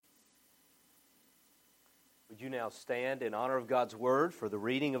Would you now stand in honor of God's Word for the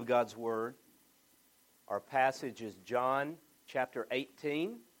reading of God's Word? Our passage is John chapter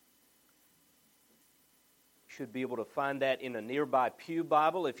 18. You should be able to find that in a nearby pew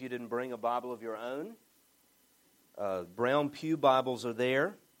Bible if you didn't bring a Bible of your own. Brown pew Bibles are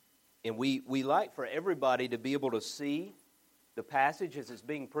there. And we like for everybody to be able to see the passage as it's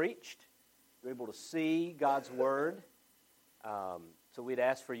being preached. You're able to see God's Word. So we'd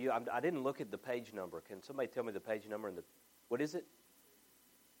ask for you. I didn't look at the page number. Can somebody tell me the page number? What is it?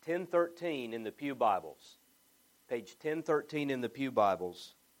 1013 in the pew Bibles. Page 1013 in the pew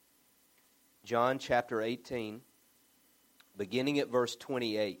Bibles. John chapter 18, beginning at verse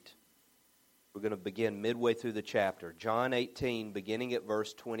 28. We're going to begin midway through the chapter. John 18, beginning at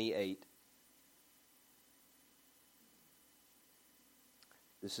verse 28.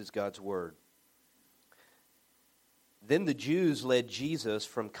 This is God's Word. Then the Jews led Jesus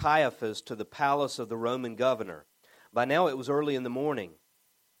from Caiaphas to the palace of the Roman governor. By now it was early in the morning.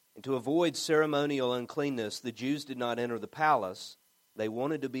 And to avoid ceremonial uncleanness, the Jews did not enter the palace. They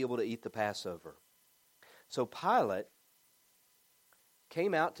wanted to be able to eat the Passover. So Pilate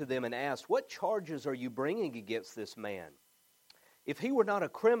came out to them and asked, "What charges are you bringing against this man?" "If he were not a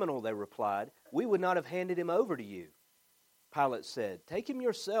criminal," they replied, "we would not have handed him over to you." Pilate said, "Take him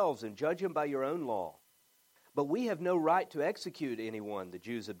yourselves and judge him by your own law." "But we have no right to execute anyone," the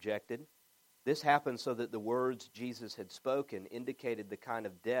Jews objected. This happened so that the words Jesus had spoken indicated the kind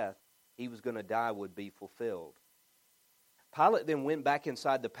of death he was going to die would be fulfilled. Pilate then went back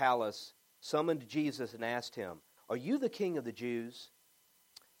inside the palace, summoned Jesus, and asked him, "Are you the king of the Jews?"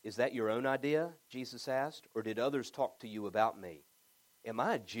 "Is that your own idea?" Jesus asked, "or did others talk to you about me?" "Am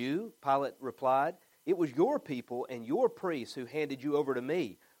I a Jew?" Pilate replied. "It was your people and your priests who handed you over to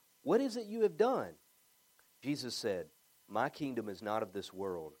me. What is it you have done?" Jesus said, "My kingdom is not of this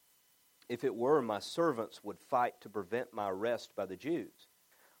world. If it were, my servants would fight to prevent my arrest by the Jews.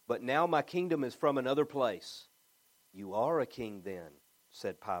 But now my kingdom is from another place." "You are a king then,"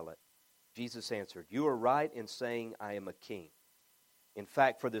 said Pilate. Jesus answered, "You are right in saying I am a king. In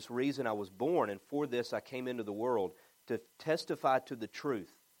fact, for this reason I was born, and for this I came into the world, to testify to the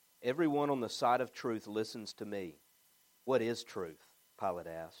truth. Everyone on the side of truth listens to me." "What is truth?" Pilate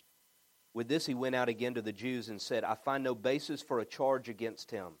asked. With this he went out again to the Jews and said, "I find no basis for a charge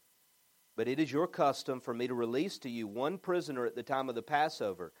against him. But it is your custom for me to release to you one prisoner at the time of the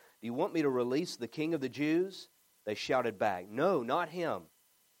Passover. Do you want me to release the king of the Jews?" They shouted back, "No, not him.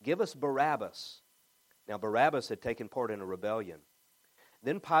 Give us Barabbas." Now Barabbas had taken part in a rebellion.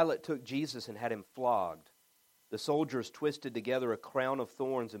 Then Pilate took Jesus and had him flogged. The soldiers twisted together a crown of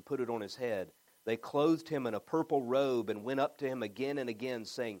thorns and put it on his head. They clothed him in a purple robe and went up to him again and again,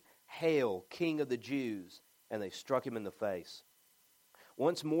 saying, "Hail, King of the Jews!" And they struck him in the face.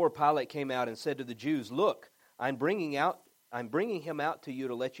 Once more Pilate came out and said to the Jews, "Look, I'm bringing him out to you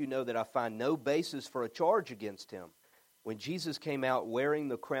to let you know that I find no basis for a charge against him." When Jesus came out wearing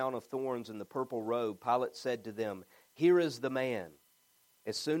the crown of thorns and the purple robe, Pilate said to them, "Here is the man."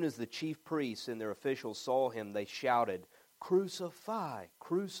 As soon as the chief priests and their officials saw him, they shouted, "Crucify,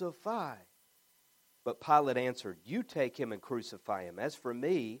 crucify." But Pilate answered, "You take him and crucify him. As for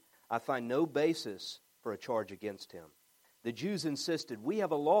me, I find no basis for a charge against him." The Jews insisted, "We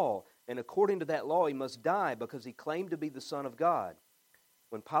have a law, and according to that law he must die because he claimed to be the Son of God."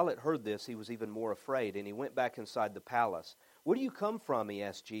 When Pilate heard this, he was even more afraid, and he went back inside the palace. "Where do you come from?" he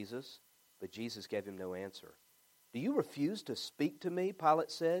asked Jesus. But Jesus gave him no answer. "Do you refuse to speak to me?"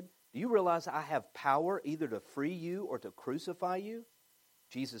 Pilate said. "Do you realize I have power either to free you or to crucify you?"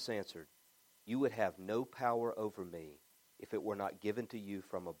 Jesus answered, "You would have no power over me if it were not given to you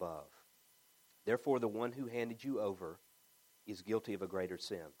from above. Therefore, the one who handed you over is guilty of a greater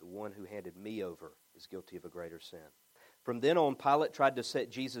sin. The one who handed me over is guilty of a greater sin." From then on, Pilate tried to set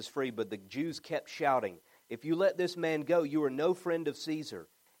Jesus free, but the Jews kept shouting, "If you let this man go, you are no friend of Caesar.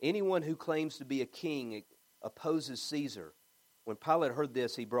 Anyone who claims to be a king opposes Caesar." When Pilate heard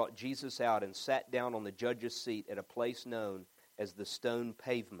this, he brought Jesus out and sat down on the judge's seat at a place known as the Stone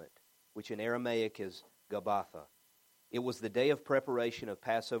Pavement, which in Aramaic is Gabbatha. It was the day of preparation of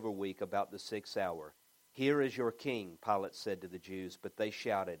Passover week, about the 6th hour. "Here is your king," Pilate said to the Jews, but they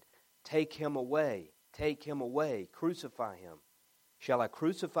shouted, "Take him away, take him away, crucify him." "Shall I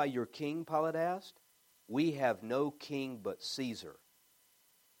crucify your king?" Pilate asked. "We have no king but Caesar,"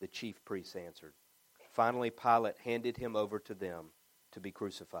 the chief priests answered. Finally, Pilate handed him over to them to be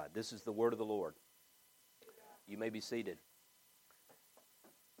crucified. This is the word of the Lord. You may be seated.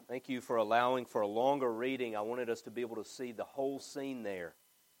 Thank you for allowing for a longer reading. I wanted us to be able to see the whole scene there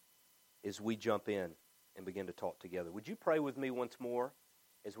as we jump in and begin to talk together. Would you pray with me once more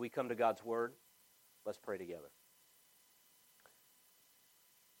as we come to God's Word? Let's pray together.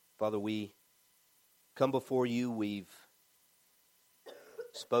 Father, we come before you. We've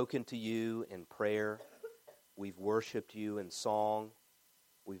spoken to you in prayer. We've worshiped you in song.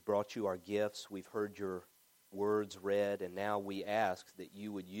 We've brought you our gifts. We've heard your words read. And now we ask that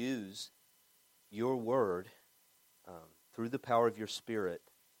you would use your word through the power of your Spirit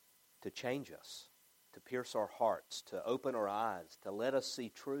to change us, to pierce our hearts, to open our eyes, to let us see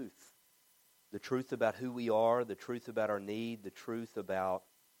truth. The truth about who we are, the truth about our need, the truth about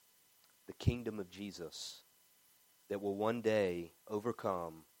the kingdom of Jesus that will one day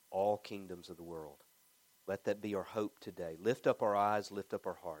overcome all kingdoms of the world. Let that be our hope today. Lift up our eyes, lift up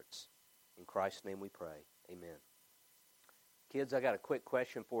our hearts. In Christ's name we pray. Amen. Kids, I got a quick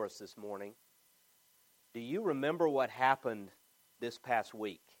question for us this morning. Do you remember what happened this past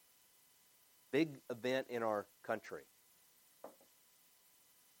week? Big event in our country.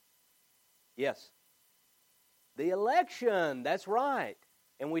 Yes. The election, that's right.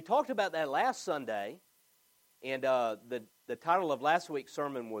 And we talked about that last Sunday, and the title of last week's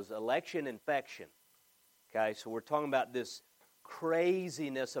sermon was Election Infection. Okay, so we're talking about this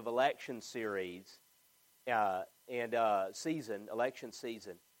craziness of election series and election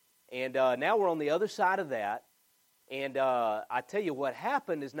season. And now we're on the other side of that. And I tell you, what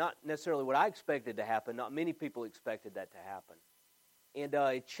happened is not necessarily what I expected to happen. Not many people expected that to happen. And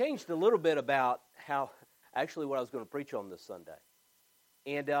it changed a little bit about what I was going to preach on this Sunday.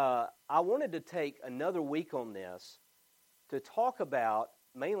 And I wanted to take another week on this to talk about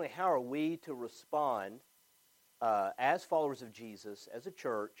mainly how are we to respond as followers of Jesus, as a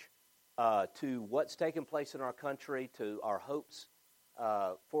church, to what's taking place in our country, to our hopes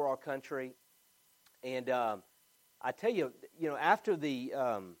for our country. And I tell you, after the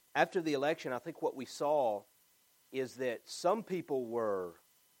election, I think what we saw is that some people were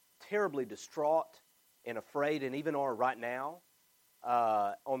terribly distraught and afraid, and even are right now.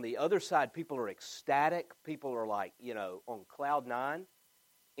 On the other side, people are ecstatic. People are like, on cloud nine.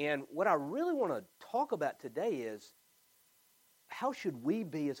 And what I really want to talk about today is, how should we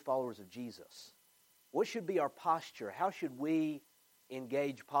be as followers of Jesus? What should be our posture? How should we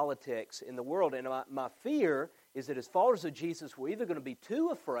engage politics in the world? And my fear is that as followers of Jesus, we're either going to be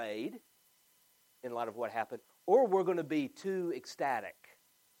too afraid in light of what happened, or we're going to be too ecstatic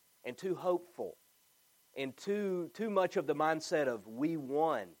and too hopeful and too much of the mindset of we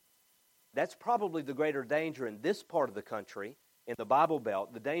won. That's probably the greater danger in this part of the country, in the Bible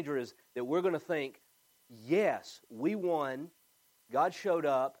Belt. The danger is that we're going to think, yes, we won, God showed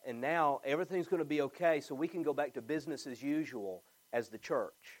up, and now everything's going to be okay, so we can go back to business as usual as the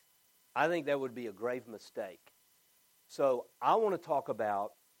church. I think that would be a grave mistake. So I want to talk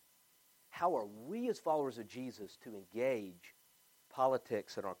about how are we as followers of Jesus to engage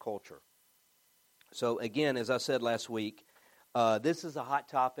politics in our culture. So again, as I said last week, this is a hot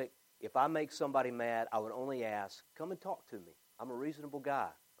topic. If I make somebody mad, I would only ask, come and talk to me. I'm a reasonable guy,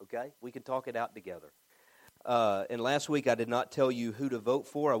 okay? We can talk it out together. And last week I did not tell you who to vote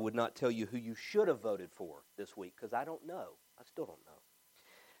for. I would not tell you who you should have voted for this week because I don't know. I still don't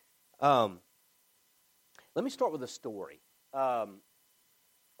know. Let me start with a story. A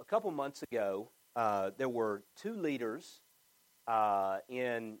couple months ago, there were two leaders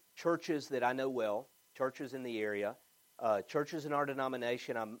in churches that I know well, churches in the area, churches in our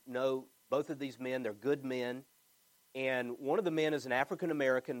denomination. I know both of these men. They're good men. And one of the men is an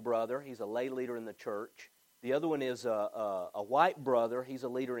African-American brother. He's a lay leader in the church. The other one is a white brother. He's a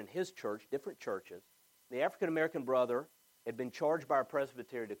leader in his church, different churches. The African-American brother had been charged by our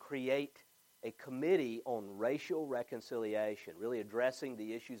presbytery to create a committee on racial reconciliation, really addressing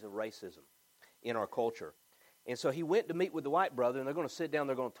the issues of racism in our culture. And so he went to meet with the white brother, and they're going to sit down.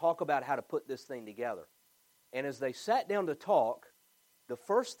 They're going to talk about how to put this thing together. And as they sat down to talk, the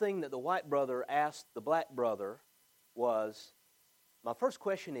first thing that the white brother asked the black brother was, my first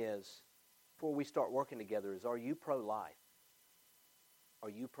question is, before we start working together, is, are you pro-life? Are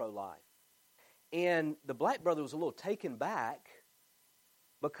you pro-life? And the black brother was a little taken back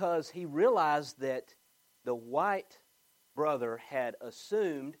because he realized that the white brother had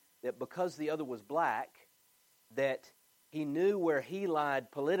assumed that because the other was black, that he knew where he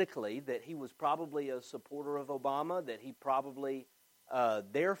lied politically, that he was probably a supporter of Obama, that he probably,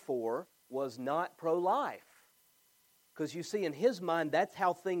 therefore, was not pro-life. Because you see, in his mind, that's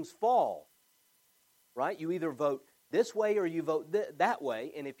how things fall, right? You either vote this way or you vote that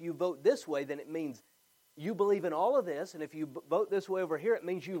way, and if you vote this way, then it means you believe in all of this, and if you vote this way over here, it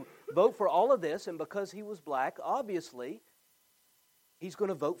means you vote for all of this, and because he was black, obviously, he's going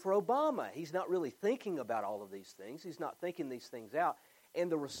to vote for Obama. He's not really thinking about all of these things. He's not thinking these things out.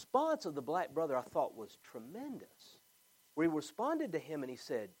 And the response of the black brother I thought was tremendous. Where he responded to him and he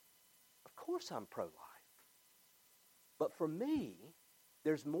said, of course I'm pro-life. But for me,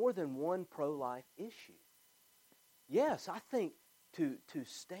 there's more than one pro-life issue. Yes, I think to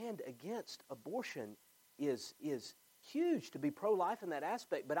stand against abortion is huge, to be pro-life in that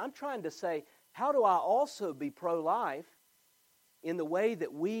aspect. But I'm trying to say, how do I also be pro-life in the way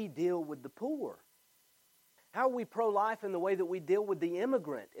that we deal with the poor? How are we pro-life in the way that we deal with the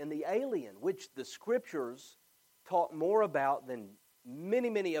immigrant and the alien, which the Scriptures talk more about than many,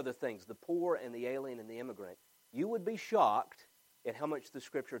 many other things, the poor and the alien and the immigrant? You would be shocked at how much the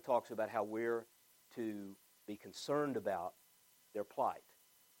Scripture talks about how we're to be concerned about their plight.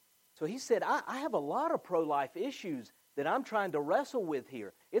 So he said, I have a lot of pro-life issues that I'm trying to wrestle with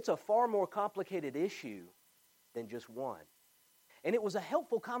here. It's a far more complicated issue than just one. And it was a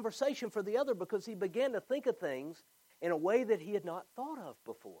helpful conversation for the other because he began to think of things in a way that he had not thought of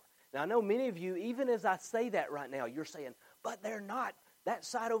before. Now, I know many of you, even as I say that right now, you're saying, but they're not. That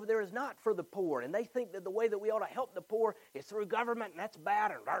side over there is not for the poor. And they think that the way that we ought to help the poor is through government, and that's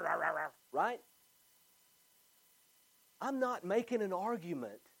bad, and rah, rah, rah, rah, right? I'm not making an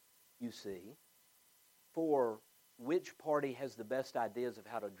argument, you see, for which party has the best ideas of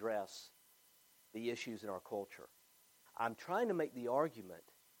how to address the issues in our culture. I'm trying to make the argument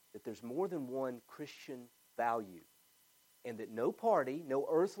that there's more than one Christian value and that no party, no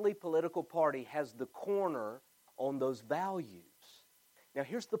earthly political party has the corner on those values. Now,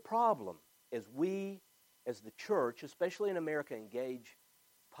 here's the problem. As we, as the church, especially in America, engage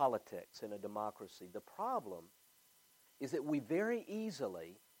politics in a democracy, the problem is that we very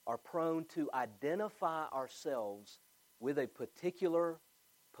easily are prone to identify ourselves with a particular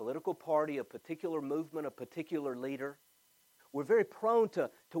political party, a particular movement, a particular leader. We're very prone to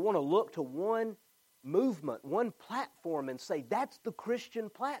want to look to one movement, one platform, and say, that's the Christian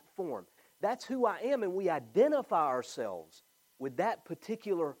platform. That's who I am, and we identify ourselves with that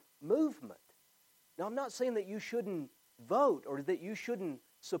particular movement. Now, I'm not saying that you shouldn't vote or that you shouldn't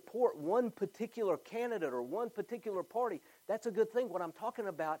support one particular candidate or one particular party. That's a good thing. What I'm talking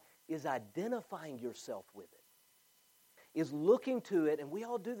about is identifying yourself with it, is looking to it, and we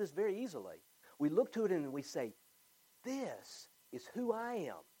all do this very easily. We look to it and we say, this is who I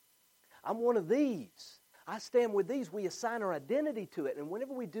am. I'm one of these. I stand with these. We assign our identity to it, and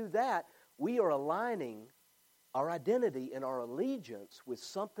whenever we do that, we are aligning our identity and our allegiance with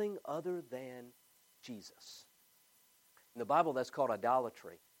something other than Jesus. In the Bible, that's called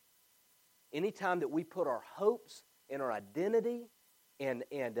idolatry. Anytime that we put our hopes and our identity and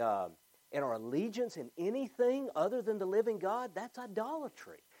our allegiance in anything other than the living God, that's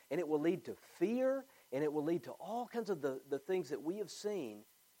idolatry. And it will lead to fear, and it will lead to all kinds of the things that we have seen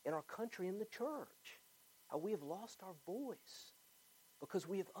in our country and the church. How we have lost our voice because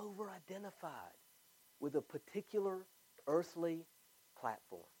we have over-identified with a particular earthly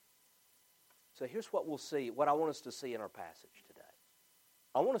platform. So here's what we'll see, what I want us to see in our passage today.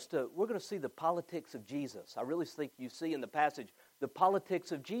 We're going to see the politics of Jesus. I really think you see in the passage the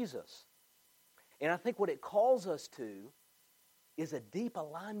politics of Jesus. And I think what it calls us to is a deep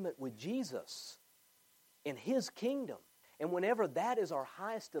alignment with Jesus and His kingdom. And whenever that is our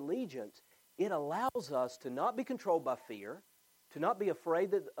highest allegiance, it allows us to not be controlled by fear, to not be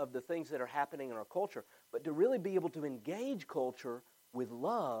afraid of the things that are happening in our culture, but to really be able to engage culture with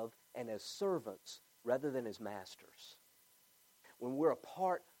love and as servants rather than as masters. When we're a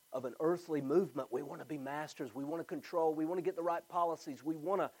part of an earthly movement, we want to be masters, we want to control, we want to get the right policies, we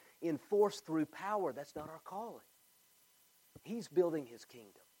want to enforce through power. That's not our calling. He's building His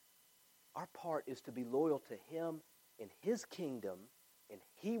kingdom. Our part is to be loyal to Him and His kingdom, and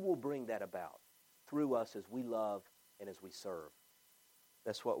He will bring that about through us as we love and as we serve.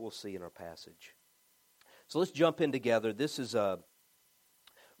 That's what we'll see in our passage. So let's jump in together. This is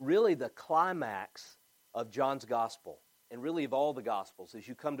really the climax of John's gospel, and really of all the gospels, as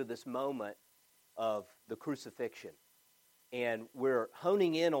you come to this moment of the crucifixion. And we're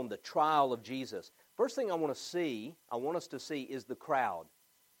honing in on the trial of Jesus. First thing I want us to see is the crowd,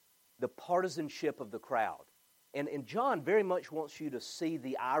 the partisanship of the crowd. And John very much wants you to see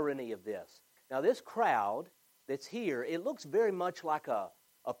the irony of this. Now, this crowd that's here, it looks very much like a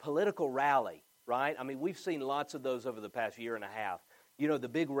political rally, right? I mean, we've seen lots of those over the past year and a half. You know, the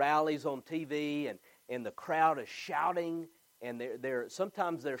big rallies on TV, and the crowd is shouting, and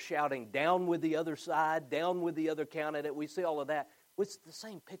sometimes they're shouting down with the other side, down with the other candidate. We see all of that. It's the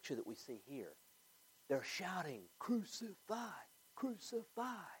same picture that we see here. They're shouting, crucify,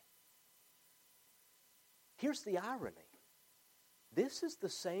 crucify. Here's the irony. This is the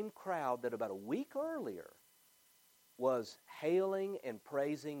same crowd that about a week earlier was hailing and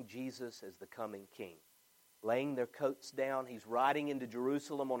praising Jesus as the coming king. Laying their coats down, he's riding into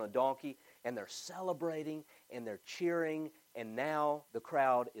Jerusalem on a donkey, and they're celebrating and they're cheering, and now the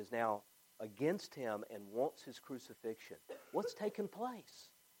crowd is now against him and wants his crucifixion. What's taken place?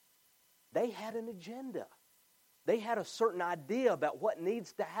 They had an agenda. They had a certain idea about what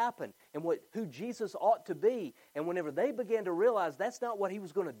needs to happen and who Jesus ought to be. And whenever they began to realize that's not what he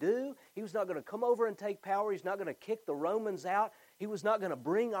was going to do, he was not going to come over and take power, he's not going to kick the Romans out, he was not going to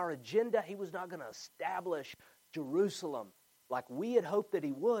bring our agenda, he was not going to establish Jerusalem like we had hoped that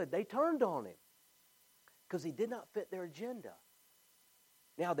he would, they turned on him because he did not fit their agenda.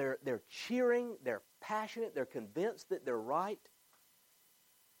 Now they're cheering, they're passionate, they're convinced that they're right.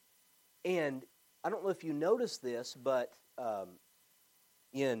 And I don't know if you noticed this, but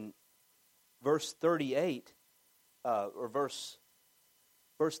in verse 38 or verse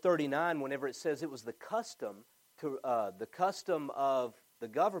 39, whenever it says it was the custom of the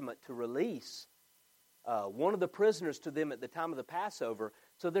government to release one of the prisoners to them at the time of the Passover.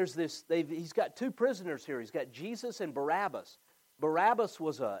 So there's this. He's got two prisoners here. He's got Jesus and Barabbas. Barabbas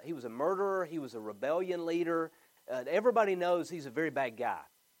was a murderer. He was a rebellion leader. Everybody knows he's a very bad guy.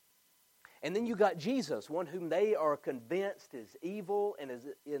 And then you got Jesus, one whom they are convinced is evil and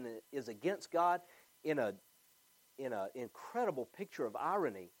is against God. In an incredible picture of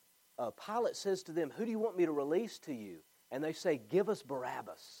irony, Pilate says to them, "Who do you want me to release to you?" And they say, "Give us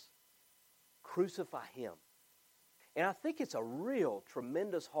Barabbas. Crucify him." And I think it's a real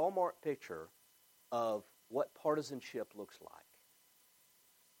tremendous hallmark picture of what partisanship looks like.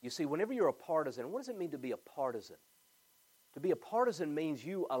 You see, whenever you're a partisan, what does it mean to be a partisan? To be a partisan means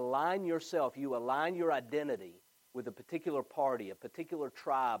you align yourself, you align your identity with a particular party, a particular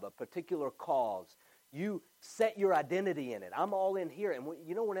tribe, a particular cause. You set your identity in it. I'm all in here. And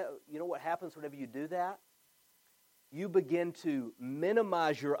you know what happens whenever you do that? You begin to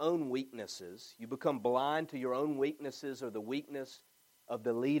minimize your own weaknesses. You become blind to your own weaknesses or the weakness of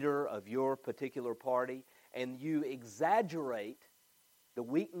the leader of your particular party. And you exaggerate the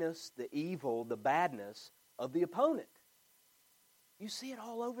weakness, the evil, the badness of the opponent. You see it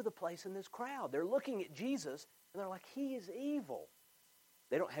all over the place in this crowd. They're looking at Jesus, and they're like, he is evil.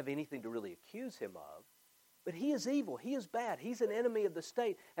 They don't have anything to really accuse him of, but he is evil. He is bad. He's an enemy of the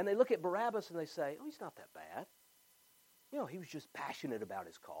state. And they look at Barabbas, and they say, oh, he's not that bad. You know, he was just passionate about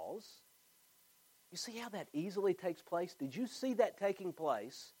his cause. You see how that easily takes place? Did you see that taking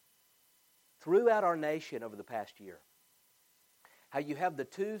place throughout our nation over the past year? How you have the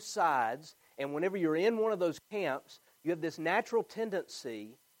two sides, and whenever you're in one of those camps, you have this natural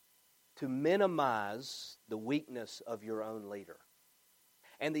tendency to minimize the weakness of your own leader.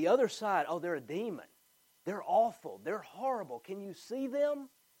 And the other side, oh, they're a demon. They're awful. They're horrible. Can you see them?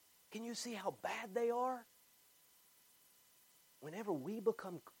 Can you see how bad they are? Whenever we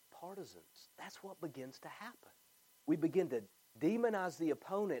become partisans, that's what begins to happen. We begin to demonize the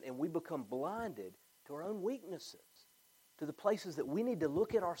opponent, and we become blinded to our own weaknesses, to the places that we need to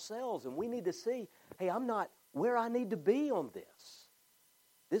look at ourselves, and we need to see, hey, I'm not where I need to be on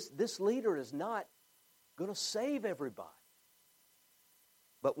this. This leader is not going to save everybody.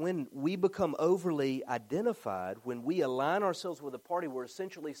 But when we become overly identified, when we align ourselves with a party, we're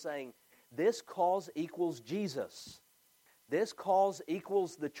essentially saying, this cause equals Jesus. This cause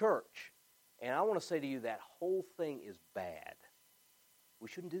equals the church. And I want to say to you, that whole thing is bad. We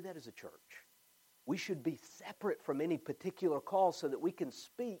shouldn't do that as a church. We should be separate from any particular cause so that we can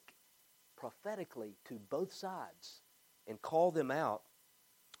speak prophetically to both sides and call them out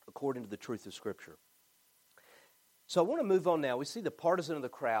according to the truth of Scripture. So I want to move on now. We see the partisan of the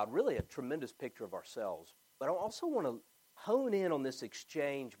crowd, really a tremendous picture of ourselves. But I also want to hone in on this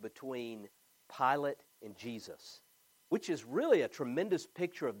exchange between Pilate and Jesus, which is really a tremendous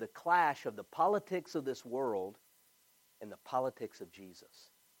picture of the clash of the politics of this world and the politics of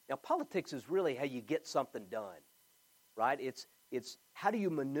Jesus. Now, politics is really how you get something done, right? It's how do you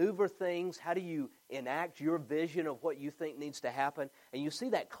maneuver things? How do you enact your vision of what you think needs to happen? And you see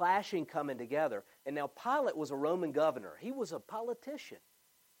that clashing coming together. And now Pilate was a Roman governor. He was a politician,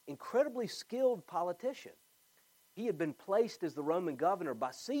 incredibly skilled politician. He had been placed as the Roman governor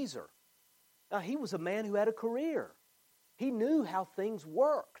by Caesar. Now, he was a man who had a career. He knew how things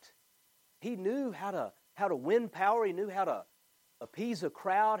worked. He knew how to win power. He knew how to appease a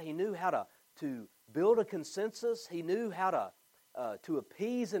crowd. He knew how to build a consensus. He knew how to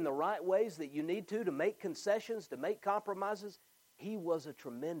appease in the right ways that you need to make concessions, to make compromises. He was a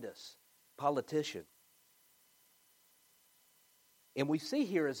tremendous politician. And we see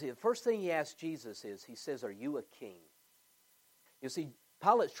here is the first thing he asks Jesus is, he says, are you a king? You see,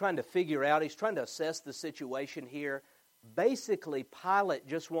 Pilate's trying to figure out, he's trying to assess the situation here. Basically, Pilate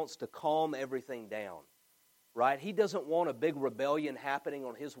just wants to calm everything down, right? He doesn't want a big rebellion happening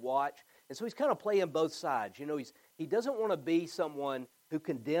on his watch. And so he's kind of playing both sides. You know, he doesn't want to be someone who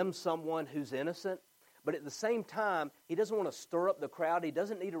condemns someone who's innocent, but at the same time, he doesn't want to stir up the crowd. He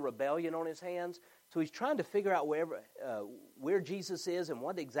doesn't need a rebellion on his hands. So he's trying to figure out where Jesus is and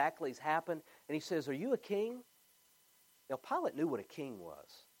what exactly has happened. And he says, "Are you a king?" Now, Pilate knew what a king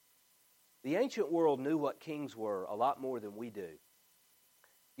was. The ancient world knew what kings were a lot more than we do.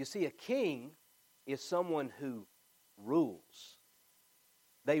 You see, a king is someone who rules.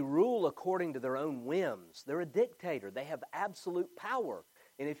 They rule according to their own whims. They're a dictator. They have absolute power.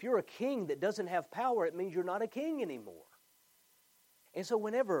 And if you're a king that doesn't have power, it means you're not a king anymore. And so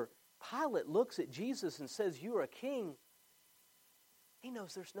whenever Pilate looks at Jesus and says, "You're a king," he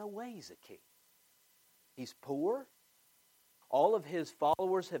knows there's no way he's a king. He's poor. All of his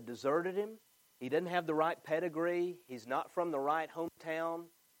followers have deserted him. He doesn't have the right pedigree. He's not from the right hometown.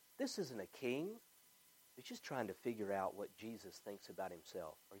 This isn't a king. He's just trying to figure out what Jesus thinks about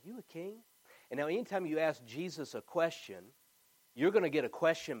himself. Are you a king? And now anytime you ask Jesus a question, you're going to get a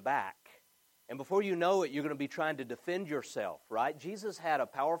question back. And before you know it, you're going to be trying to defend yourself, right? Jesus had a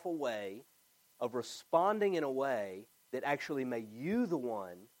powerful way of responding in a way that actually made you the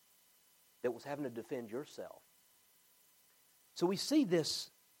one that was having to defend yourself. So we see this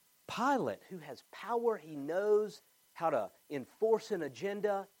Pilate who has power. He knows how to enforce an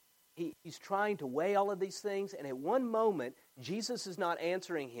agenda. He's trying to weigh all of these things. And at one moment, Jesus is not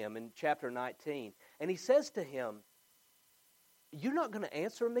answering him in chapter 19. And he says to him, "You're not going to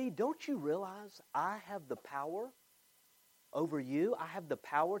answer me? Don't you realize I have the power over you? I have the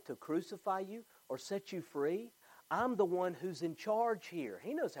power to crucify you or set you free. I'm the one who's in charge here."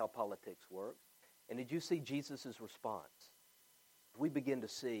 He knows how politics work. And did you see Jesus' response? We begin to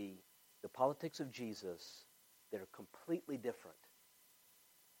see the politics of Jesus that are completely different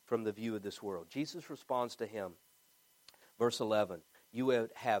from the view of this world. Jesus responds to him, verse 11, "You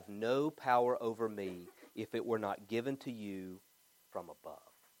would have no power over me if it were not given to you from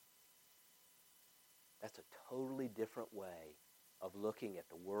above." That's a totally different way of looking at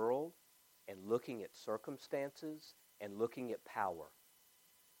the world and looking at circumstances and looking at power.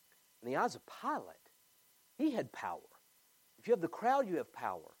 In the eyes of Pilate, he had power. If you have the crowd, you have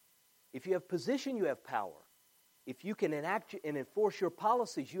power. If you have position, you have power. If you can enact and enforce your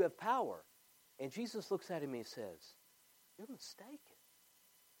policies, you have power. And Jesus looks at him and he says, "You're mistaken.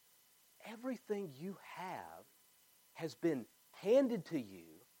 Everything you have has been handed to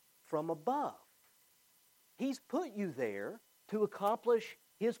you from above. He's put you there to accomplish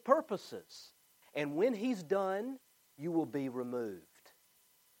his purposes. And when he's done, you will be removed."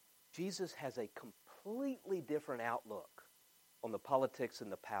 Jesus has a completely different outlook on the politics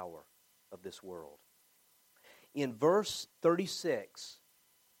and the power of this world. In verse 36,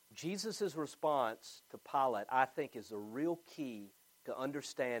 Jesus' response to Pilate, I think, is a real key to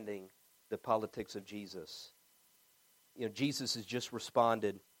understanding the politics of Jesus. You know, Jesus has just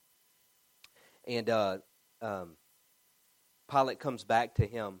responded, and Pilate comes back to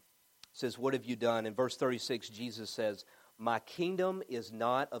him, says, "What have you done?" In verse 36, Jesus says, "My kingdom is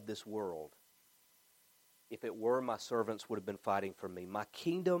not of this world. If it were, my servants would have been fighting for me. My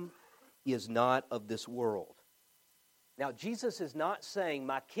kingdom is not of this world." Now, Jesus is not saying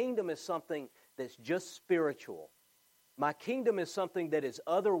my kingdom is something that's just spiritual. My kingdom is something that is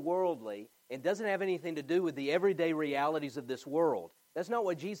otherworldly and doesn't have anything to do with the everyday realities of this world. That's not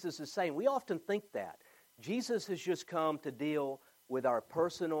what Jesus is saying. We often think that. Jesus has just come to deal with our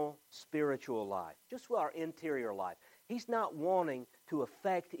personal spiritual life, just with our interior life. He's not wanting to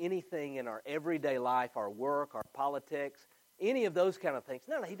affect anything in our everyday life, our work, our politics, any of those kind of things.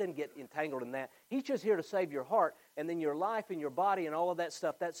 No, he doesn't get entangled in that. He's just here to save your heart, and then your life and your body and all of that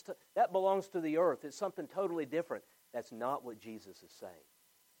stuff, that belongs to the earth. It's something totally different. That's not what Jesus is saying.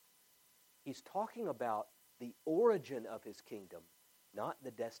 He's talking about the origin of his kingdom, not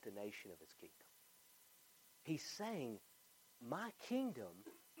the destination of his kingdom. He's saying, my kingdom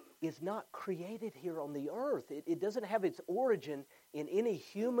is not created here on the earth. It doesn't have its origin in any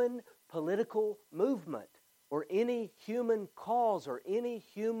human political movement or any human cause or any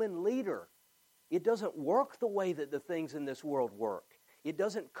human leader. It doesn't work the way that the things in this world work. It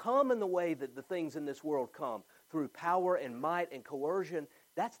doesn't come in the way that the things in this world come, through power and might and coercion.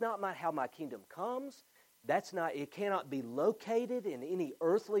 That's not how my kingdom comes. It cannot be located in any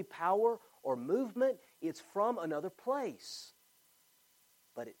earthly power or movement. It's from another place.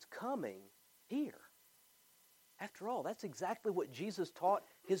 But it's coming here. After all, that's exactly what Jesus taught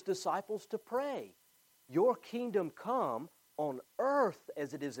his disciples to pray. Your kingdom come on earth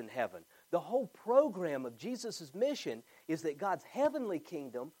as it is in heaven. The whole program of Jesus' mission is that God's heavenly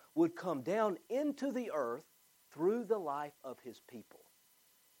kingdom would come down into the earth through the life of His people.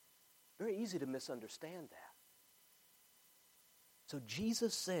 Very easy to misunderstand that. So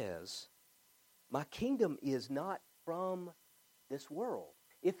Jesus says, my kingdom is not from this world.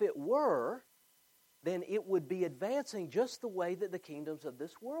 If it were, then it would be advancing just the way that the kingdoms of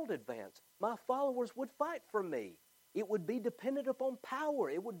this world advance. My followers would fight for me. It would be dependent upon power.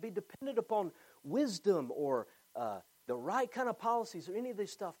 It would be dependent upon wisdom or the right kind of policies or any of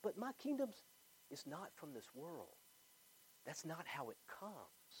this stuff. But my kingdom is not from this world. That's not how it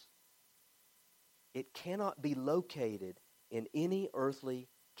comes. It cannot be located in any earthly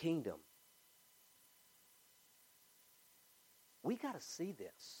kingdom. We got to see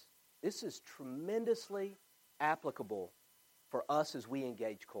this. This is tremendously applicable for us as we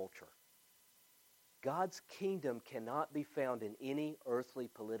engage culture. God's kingdom cannot be found in any earthly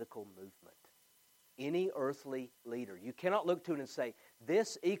political movement, any earthly leader. You cannot look to it and say,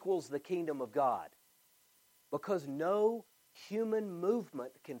 this equals the kingdom of God, because no human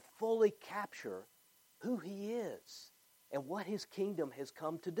movement can fully capture who He is and what His kingdom has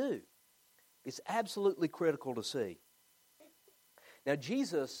come to do. It's absolutely critical to see. Now,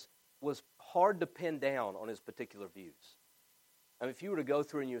 Jesus was hard to pin down on His particular views. I mean, if you were to go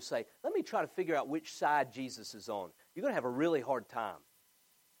through and you say, let me try to figure out which side Jesus is on, you're going to have a really hard time.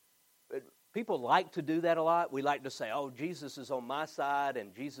 People like to do that a lot. We like to say, oh, Jesus is on my side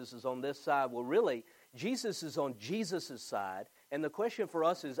and Jesus is on this side. Well, really, Jesus is on Jesus' side. And the question for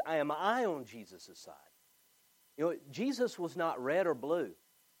us is, am I on Jesus' side? You know, Jesus was not red or blue.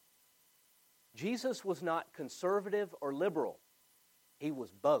 Jesus was not conservative or liberal. He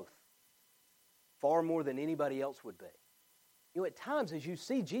was both, far more than anybody else would be. You know, at times as you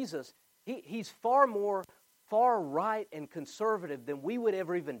see Jesus, he's far more far right and conservative than we would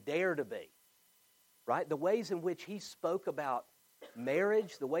ever even dare to be. Right? The ways in which He spoke about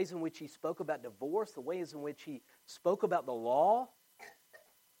marriage, the ways in which He spoke about divorce, the ways in which He spoke about the law,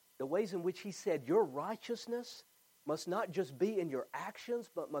 the ways in which He said your righteousness must not just be in your actions,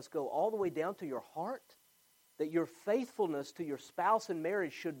 but must go all the way down to your heart. That your faithfulness to your spouse in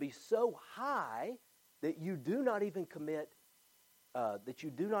marriage should be so high that you do not even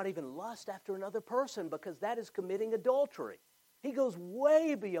lust after another person, because that is committing adultery. He goes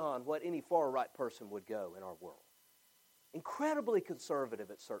way beyond what any far-right person would go in our world. Incredibly conservative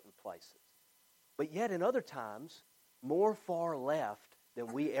at certain places. But yet in other times, more far left than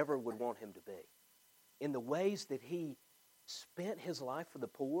we ever would want Him to be. In the ways that He spent His life for the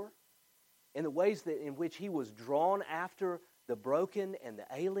poor, in the ways that in which He was drawn after the broken and the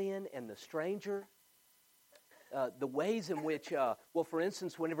alien and the stranger, the ways in which, for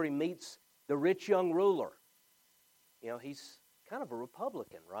instance, whenever He meets the rich young ruler, you know, he's kind of a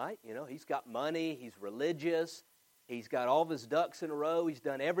Republican, right? You know, he's got money, he's religious, he's got all of his ducks in a row, he's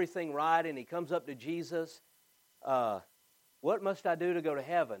done everything right, and he comes up to Jesus. What must I do to go to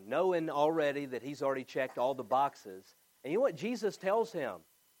heaven? Knowing already that he's already checked all the boxes. And you know what Jesus tells him?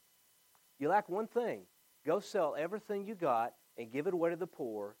 You lack one thing. Go sell everything you got and give it away to the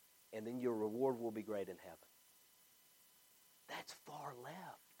poor, and then your reward will be great in heaven. That's far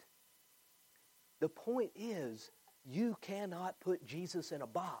left. The point is, you cannot put Jesus in a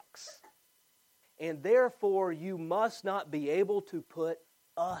box. And therefore, you must not be able to put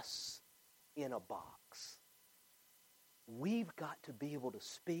us in a box. We've got to be able to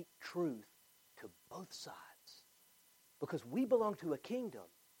speak truth to both sides. Because we belong to a kingdom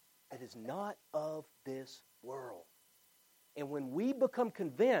that is not of this world. And when we become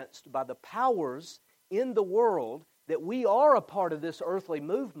convinced by the powers in the world that we are a part of this earthly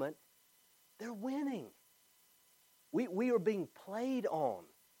movement, they're winning. We are being played on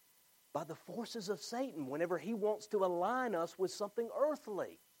by the forces of Satan whenever he wants to align us with something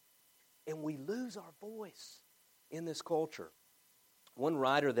earthly. And we lose our voice in this culture. One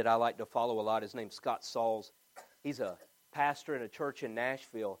writer that I like to follow a lot is named Scott Sauls. He's a pastor in a church in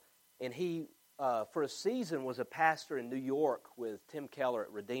Nashville. And he, for a season, was a pastor in New York with Tim Keller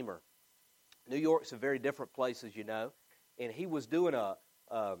at Redeemer. New York's a very different place, as you know. And he was doing a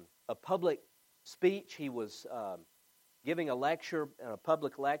public speech. He was giving a lecture, a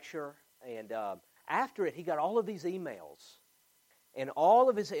public lecture. And after it, he got all of these emails. And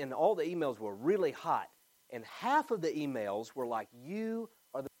all the emails were really hot. And half of the emails were like, you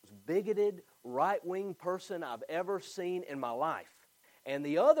are the most bigoted, right-wing person I've ever seen in my life. And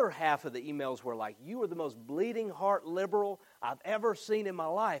the other half of the emails were like, you are the most bleeding heart liberal I've ever seen in my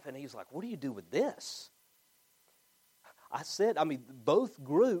life. And he's like, what do you do with this? Both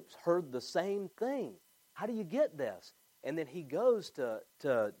groups heard the same thing. How do you get this? And then he goes to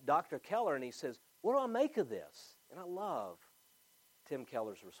Dr. Keller and he says, what do I make of this? And I love Tim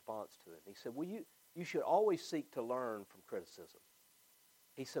Keller's response to it. He said, well, you should always seek to learn from criticism.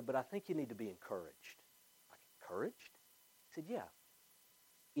 He said, but I think you need to be encouraged. Like, encouraged? He said, yeah.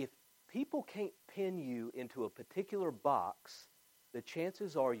 If people can't pin you into a particular box, the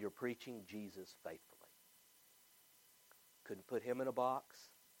chances are you're preaching Jesus faithfully. Couldn't put him in a box.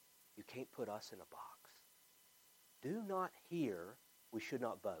 You can't put us in a box. Do not hear, we should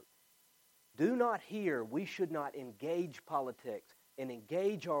not vote. Do not hear, we should not engage politics and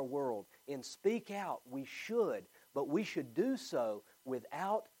engage our world and speak out. We should, but we should do so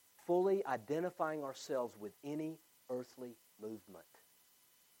without fully identifying ourselves with any earthly movement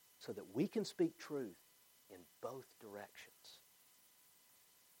so that we can speak truth in both directions.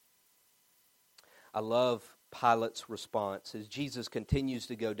 I love Pilate's response as Jesus continues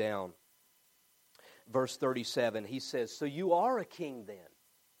to go down. Verse 37, he says, so you are a king then.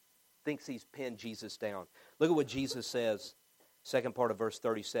 Thinks he's pinned Jesus down. Look at what Jesus says, second part of verse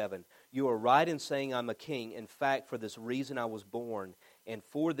 37. You are right in saying I'm a king. In fact, for this reason I was born, and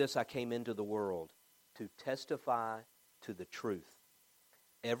for this I came into the world, to testify to the truth.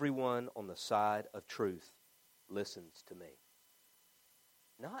 Everyone on the side of truth listens to me.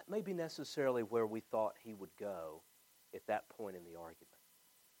 Not maybe necessarily where we thought he would go at that point in the argument.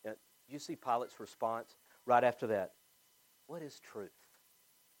 Now, you see Pilate's response right after that. What is truth?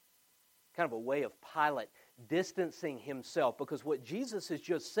 Kind of a way of Pilate distancing himself, because what Jesus has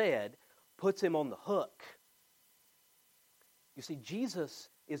just said puts him on the hook. You see, Jesus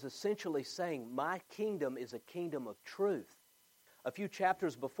is essentially saying, my kingdom is a kingdom of truth. A few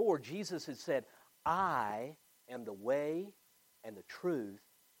chapters before, Jesus had said, I am the way and the truth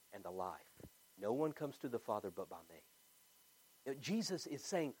and the life. No one comes to the Father but by me. Now, Jesus is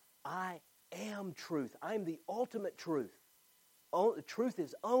saying, I am truth. I am the ultimate truth. The truth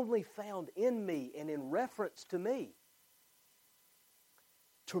is only found in me and in reference to me.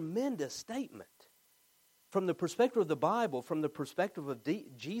 Tremendous statement. From the perspective of the Bible, from the perspective of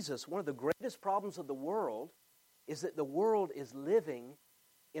Jesus, one of the greatest problems of the world is that the world is living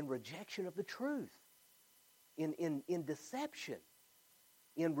in rejection of the truth, in deception,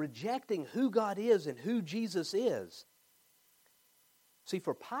 in rejecting who God is and who Jesus is. See,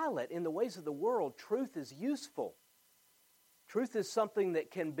 for Pilate, in the ways of the world, truth is useful. Truth is something that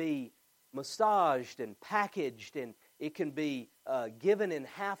can be massaged and packaged, and it can be given in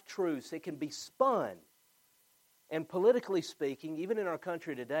half-truths. It can be spun. And politically speaking, even in our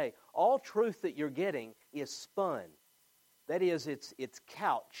country today, all truth that you're getting is spun. That is, it's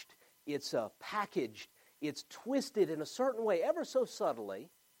couched, it's packaged, it's twisted in a certain way, ever so subtly,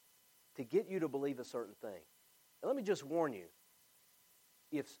 to get you to believe a certain thing. And let me just warn you,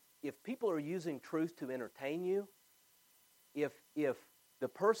 if people are using truth to entertain you, if the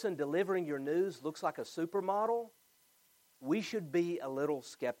person delivering your news looks like a supermodel, we should be a little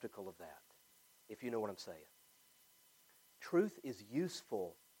skeptical of that, if you know what I'm saying. Truth is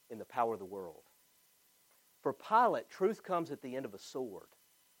useful in the power of the world. For Pilate, truth comes at the end of a sword.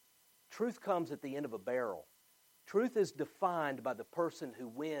 Truth comes at the end of a barrel. Truth is defined by the person who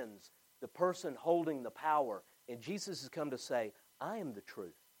wins, the person holding the power. And Jesus has come to say, I am the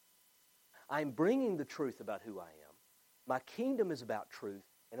truth. I'm bringing the truth about who I am. My kingdom is about truth,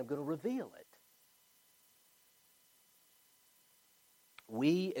 and I'm going to reveal it.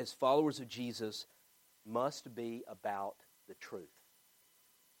 We, as followers of Jesus, must be about the truth.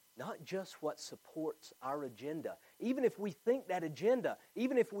 Not just what supports our agenda. Even if we think that agenda,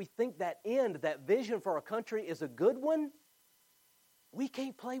 even if we think that end, that vision for our country is a good one, we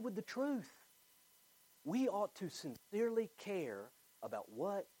can't play with the truth. We ought to sincerely care about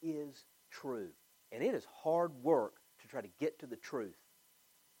what is true. And it is hard work to try to get to the truth.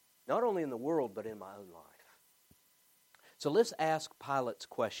 Not only in the world, but in my own life. So let's ask Pilate's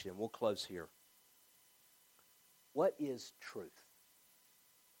question. We'll close here. What is truth?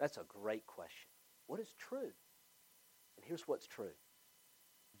 That's a great question. What is true? And here's what's true.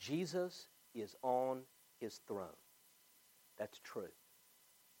 Jesus is on his throne. That's true.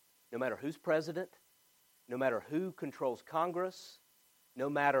 No matter who's president, no matter who controls Congress, no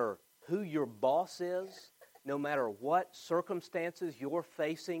matter who your boss is, no matter what circumstances you're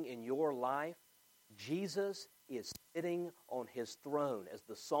facing in your life, Jesus is sitting on his throne. As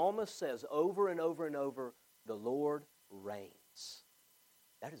the psalmist says over and over and over, the Lord reigns.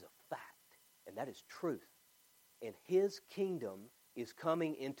 That is a fact, and that is truth. And his kingdom is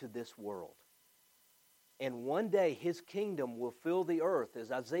coming into this world. And one day his kingdom will fill the earth,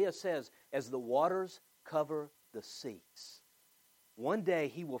 as Isaiah says, as the waters cover the seas. One day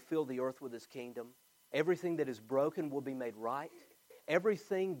he will fill the earth with his kingdom, Everything that is broken will be made right.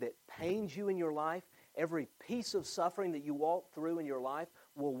 Everything that pains you in your life, every piece of suffering that you walk through in your life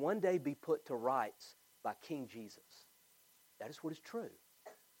will one day be put to rights by King Jesus. That is what is true.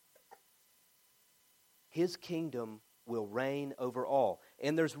 His kingdom will reign over all.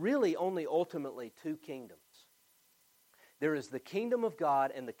 And there's really only ultimately two kingdoms. There is the kingdom of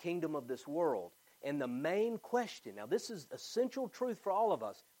God and the kingdom of this world. And the main question, now this is essential truth for all of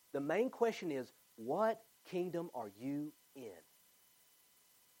us, the main question is, what kingdom are you in?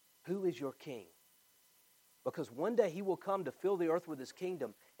 Who is your king? Because one day he will come to fill the earth with his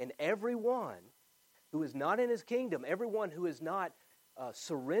kingdom, and everyone who is not in his kingdom, everyone who is not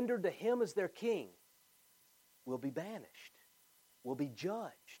surrendered to him as their king, will be banished, will be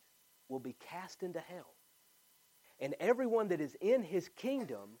judged, will be cast into hell. And everyone that is in his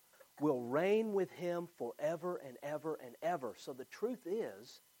kingdom will reign with him forever and ever and ever. So the truth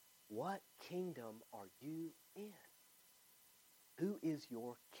is, what kingdom are you in? Who is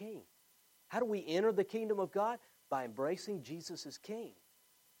your king? How do we enter the kingdom of God? By embracing Jesus as king.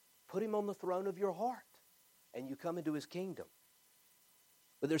 Put him on the throne of your heart, and you come into his kingdom.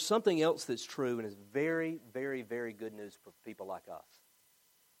 But there's something else that's true and is very, very, very good news for people like us.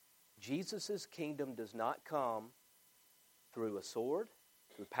 Jesus' kingdom does not come through a sword,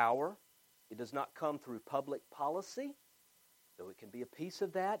 through power. It does not come through public policy, though it can be a piece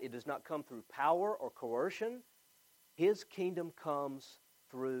of that. It does not come through power or coercion. His kingdom comes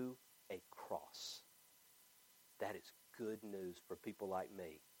through a cross. That is good news for people like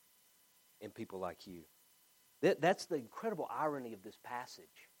me and people like you. That's the incredible irony of this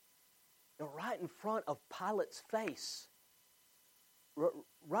passage. Now, right in front of Pilate's face,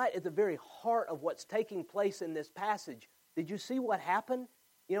 right at the very heart of what's taking place in this passage, did you see what happened?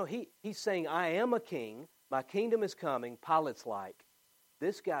 You know, he's saying, I am a king, my kingdom is coming. Pilate's like,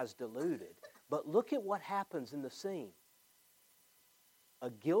 this guy's deluded. But look at what happens in the scene.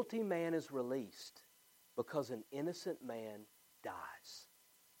 A guilty man is released because an innocent man dies.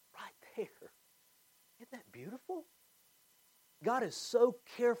 Right there. Isn't that beautiful? God has so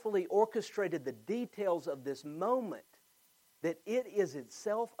carefully orchestrated the details of this moment that it is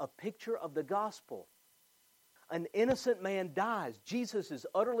itself a picture of the gospel. An innocent man dies. Jesus is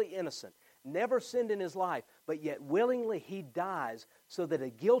utterly innocent, never sinned in his life, but yet willingly he dies so that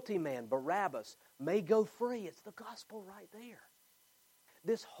a guilty man, Barabbas, may go free. It's the gospel right there.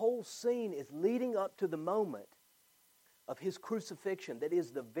 This whole scene is leading up to the moment of his crucifixion that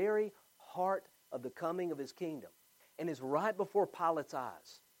is the very heart of the coming of his kingdom and is right before Pilate's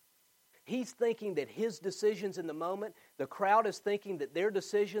eyes. He's thinking that his decisions in the moment, the crowd is thinking that their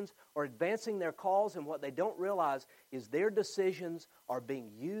decisions are advancing their cause, and what they don't realize is their decisions are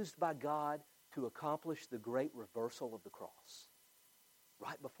being used by God to accomplish the great reversal of the cross.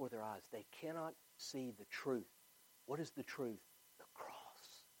 Right before their eyes. They cannot see the truth. What is the truth? The cross.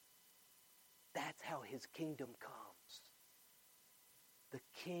 That's how his kingdom comes. The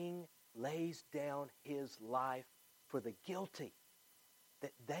king lays down his life for the guilty,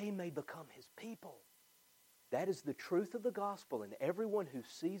 that they may become his people. That is the truth of the gospel, and everyone who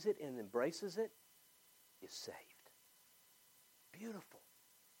sees it and embraces it is saved. Beautiful.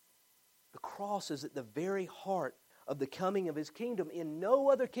 The cross is at the very heart of the coming of his kingdom. In no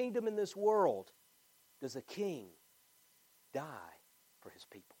other kingdom in this world does a king die for his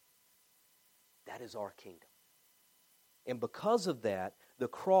people. That is our kingdom. And because of that, the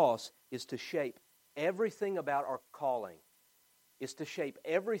cross is to shape everything about our calling. It's to shape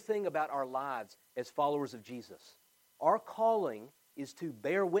everything about our lives as followers of Jesus. Our calling is to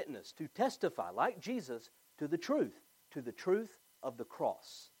bear witness, to testify, like Jesus, to the truth of the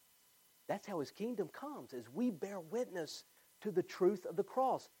cross. That's how his kingdom comes, as we bear witness to the truth of the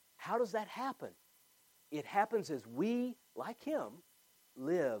cross. How does that happen? It happens as we, like him,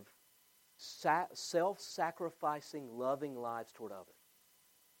 live self-sacrificing, loving lives toward others.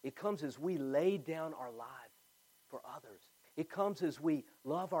 It comes as we lay down our lives for others. It comes as we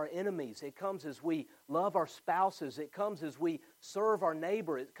love our enemies. It comes as we love our spouses. It comes as we serve our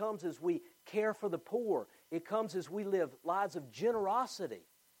neighbor. It comes as we care for the poor. It comes as we live lives of generosity,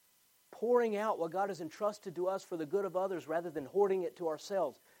 pouring out what God has entrusted to us for the good of others rather than hoarding it to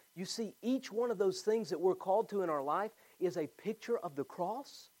ourselves. You see, each one of those things that we're called to in our life is a picture of the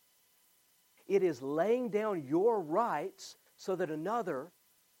cross. It is laying down your rights so that another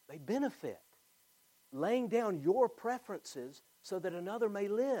may benefit. Laying down your preferences so that another may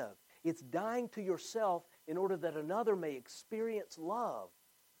live. It's dying to yourself in order that another may experience love.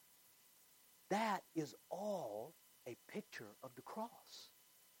 That is all a picture of the cross.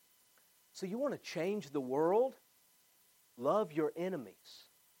 So you want to change the world? Love your enemies.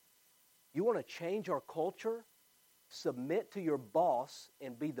 You want to change our culture? Submit to your boss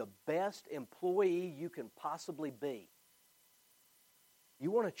and be the best employee you can possibly be.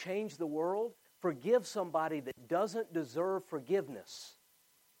 You want to change the world? Forgive somebody that doesn't deserve forgiveness.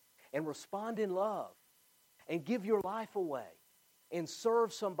 And respond in love. And give your life away. And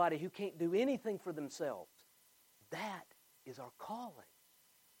serve somebody who can't do anything for themselves. That is our calling.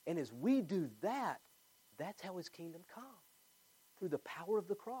 And as we do that, that's how His kingdom comes. Through the power of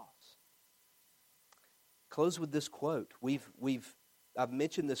the cross. Close with this quote. I've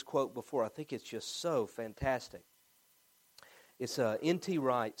mentioned this quote before. I think it's just so fantastic. It's N.T.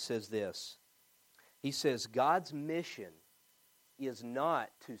 Wright says this. He says, God's mission is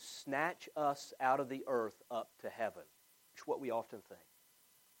not to snatch us out of the earth up to heaven, which is what we often think.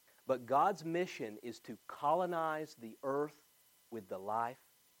 But God's mission is to colonize the earth with the life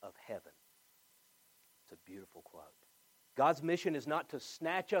of heaven. It's a beautiful quote. God's mission is not to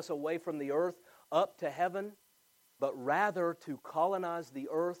snatch us away from the earth up to heaven, but rather to colonize the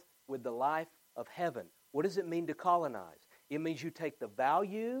earth with the life of heaven. What does it mean to colonize? It means you take the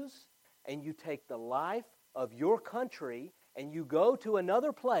values and you take the life of your country and you go to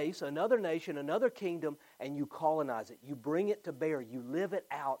another place, another nation, another kingdom, and you colonize it. You bring it to bear. You live it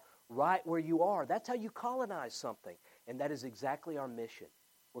out right where you are. That's how you colonize something. And that is exactly our mission.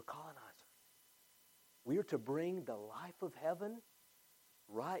 We're colonizers. We are to bring the life of heaven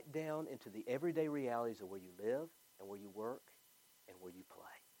right down into the everyday realities of where you live and where you work and where you play.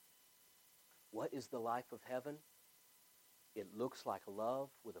 What is the life of heaven? It looks like love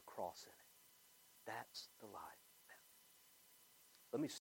with a cross in it. That's the life of heaven. Let me